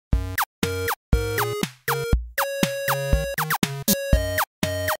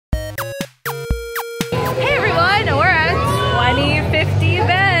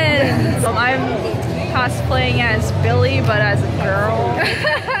cosplaying as Billy, but as a girl.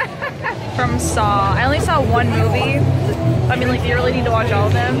 From Saw. I only saw one movie. I mean, like, you really need to watch all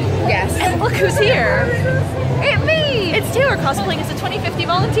of them. Yes. And look who's here. It's me! It's Taylor cosplaying as a 2050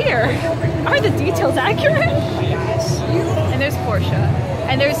 volunteer. Are the details accurate? Yes. And there's Portia.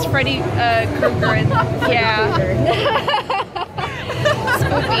 And there's Freddy Krueger. And, yeah.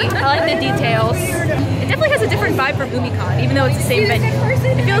 Spooky. I like the details. It definitely has a different vibe from UmiCon, even though it's the same venue.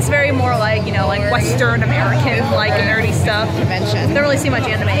 It feels very more like, you know, like Western American, like nerdy stuff. Convention. Don't really see much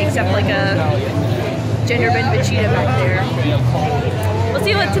anime except like a gender bend Vegeta back there. Let's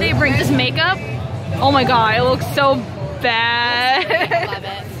see what today brings. This makeup. Oh my god, it looks so bad. I love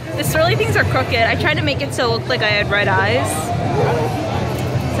it. The swirly things are crooked. I tried to make it so it looked like I had red eyes.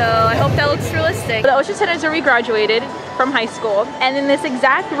 So I hope that looks realistic. The Ocean Centers where we graduated from high school. And in this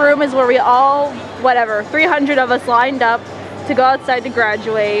exact room is where we all, whatever, 300 of us lined up to go outside to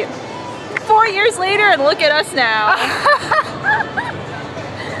graduate. 4 years later and look at us now.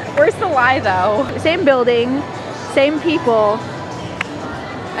 Where's the lie though? Same building, same people,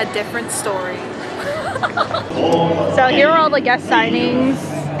 a different story. So here are all the guest signings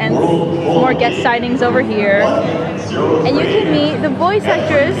and more guest signings over here. And you can meet the voice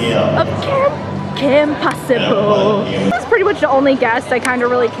actress of Kim Possible. This is pretty much the only guest I kind of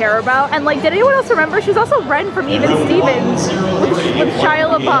really care about. And like, did anyone else remember? She was also Ren from Even Stevens with Shia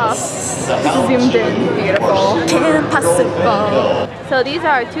LaBeouf. Zoomed in. Beautiful. Kim Possible. So these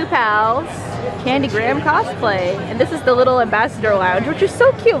are two pals. Candy Graham cosplay, and this is the little ambassador lounge, which is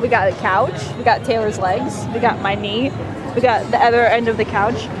so cute. We got a couch, we got Taylor's legs, we got my knee, we got the other end of the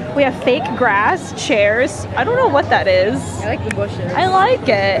couch. We have fake grass, chairs. I don't know what that is. I like the bushes. I like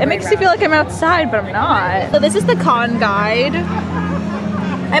it. It makes me feel like I'm outside, but I'm not. So this is the con guide.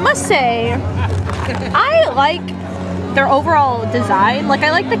 I must say, I like their overall design. Like,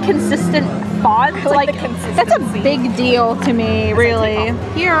 I like the consistent font. Like that's a big deal to me, really.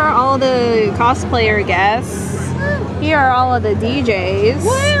 Here are all the cosplayer guests. Here are all of the DJs.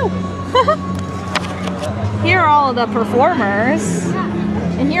 Woo! Here are all of the performers.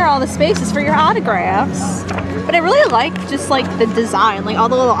 And here are all the spaces for your autographs. But I really like just like the design. Like all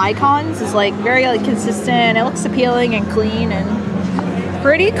the little icons is like very like consistent. It looks appealing and clean and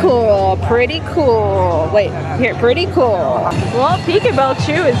pretty cool, pretty cool. Wait, here, pretty cool. Well, Peekabell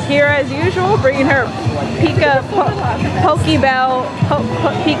Chew is here as usual, bringing her Pokebell,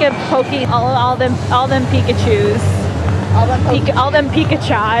 Pika Pokey, all them Pikachus, all them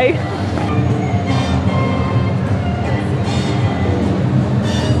Pikachai.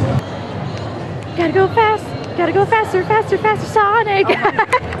 Gotta go fast, gotta go faster, faster, faster, Sonic.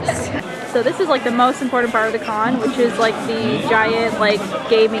 So this is like the most important part of the con, which is like the giant like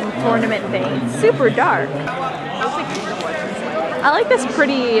gaming tournament thing. It's super dark. I like this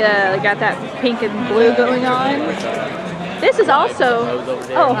pretty, got that pink and blue going on. This is also,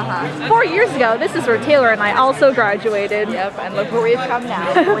 4 years ago, this is where Taylor and I also graduated. Yep, and look where we've come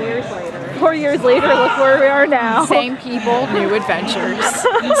now, 4 years later. 4 years later, look where we are now. Same people, new adventures.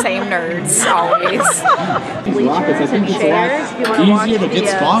 Same nerds, always. Bleachers and chairs. Easier to get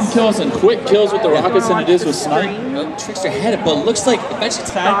spawn kills and quick kills with the rockets than it is with snipe. Trickster had it, but it looks like Adventure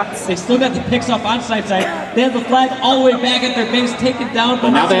Time, they still got the picks off on snipe side. They have the flag all the way back at their base, taken down.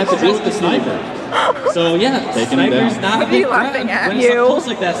 But now they have to deal with the sniper. So yeah, taking sniper's them not a big threat when it's up close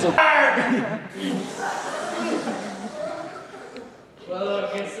like that. So. Well, I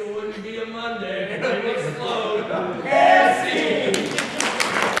guess it wouldn't be a Monday. It would explode.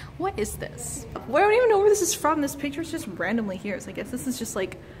 What is this? Well, I don't even know where this is from. This picture's just randomly here. So I guess this is just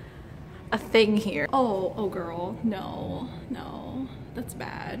like a thing here. Oh girl, no, that's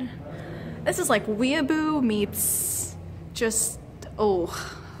bad. This is like Weeaboo meets just, no.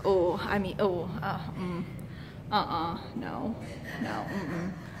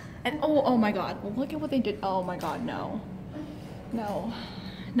 And oh my god, well, look at what they did. Oh my god, no. No.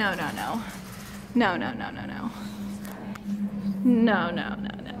 No.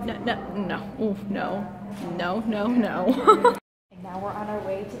 Ooh, no. And now we're on our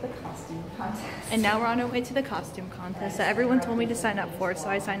way to the costume contest. That everyone told me to sign up for, so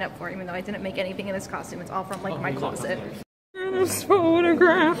I signed up for it, even though I didn't make anything in this costume. It's all from like my closet. This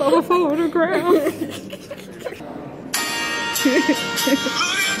photograph of a photograph.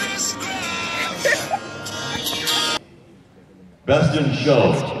 Best in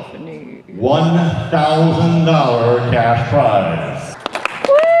Show, $1,000 cash prize.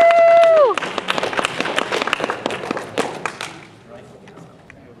 Woo!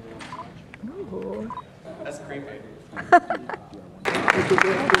 Ooh. That's creepy.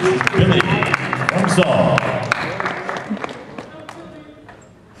 Billy from Saw.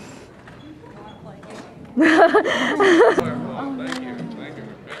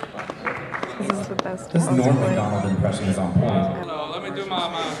 This Norm Macdonald impression is on point. Let me do my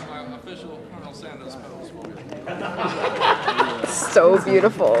official Colonel Sanders pose. So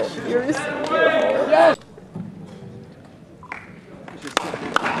beautiful. You're so beautiful.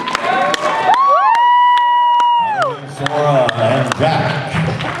 Sora and Jack.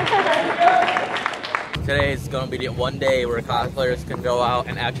 Today is going to be the one day where cosplayers can go out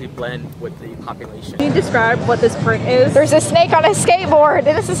and actually blend with the population. Can you describe what this print is? There's a snake on a skateboard,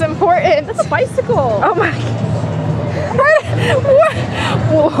 and this is important. That's a bicycle. Oh my.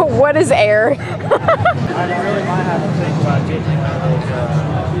 What is air? I really might have to think about getting one of those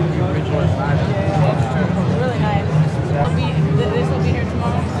original knives. Really nice. This will be here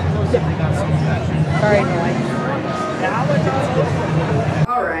tomorrow.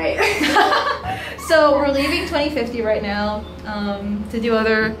 All right. So we're leaving 2050 right now to do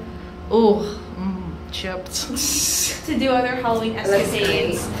other chipped to do other Halloween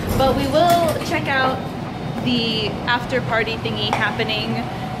escapades. But we will check out the after party thingy happening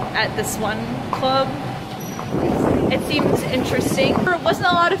at this one club. It seems interesting. There wasn't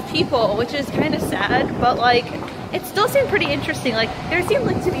a lot of people, which is kind of sad, but like it still seemed pretty interesting. Like there seemed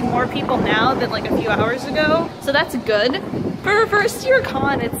like to be more people now than like a few hours ago, so that's good. For a first year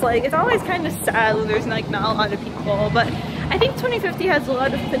con, it's like it's always kind of sad when there's like not a lot of people, but I think 2050 has a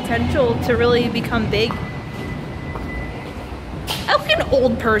lot of potential to really become big. I look like an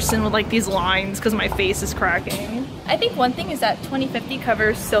old person with like these lines because my face is cracking. I think one thing is that 2050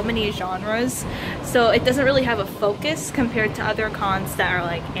 covers so many genres, so it doesn't really have a focus compared to other cons that are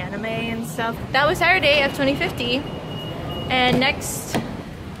like anime and stuff. That was our day of 2050, and next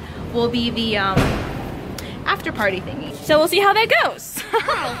will be the after party thingy. So we'll see how that goes.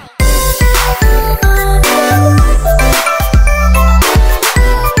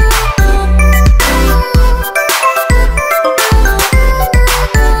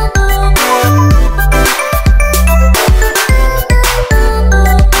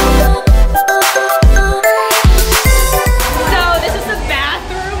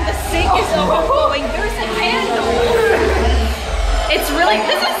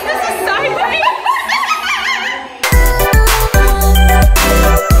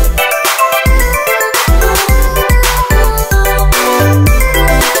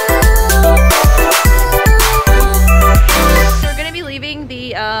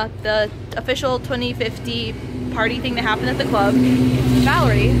 The official 2050 party thing that happened at the club.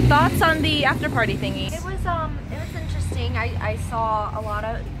 Valerie, thoughts on the after party thingy? It was interesting. I saw a lot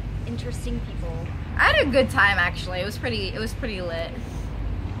of interesting people. I had a good time actually. It was pretty lit.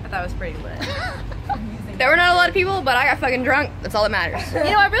 I thought it was pretty lit. There were not a lot of people, but I got fucking drunk. That's all that matters.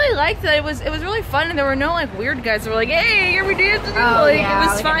 You know, I really liked that it was really fun, and there were no like weird guys that were like, hey, here we did. Like yeah, it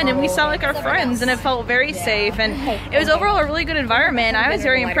was fun, and we saw like our friends, and it felt very safe, and it was overall a really good environment. I was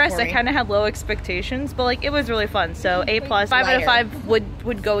very impressed. I kind of had low expectations, but like it was really fun. So A+, 5 out of 5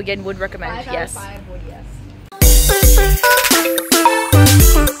 would go again. Would recommend. 5 out of 5 would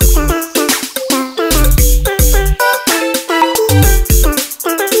yes.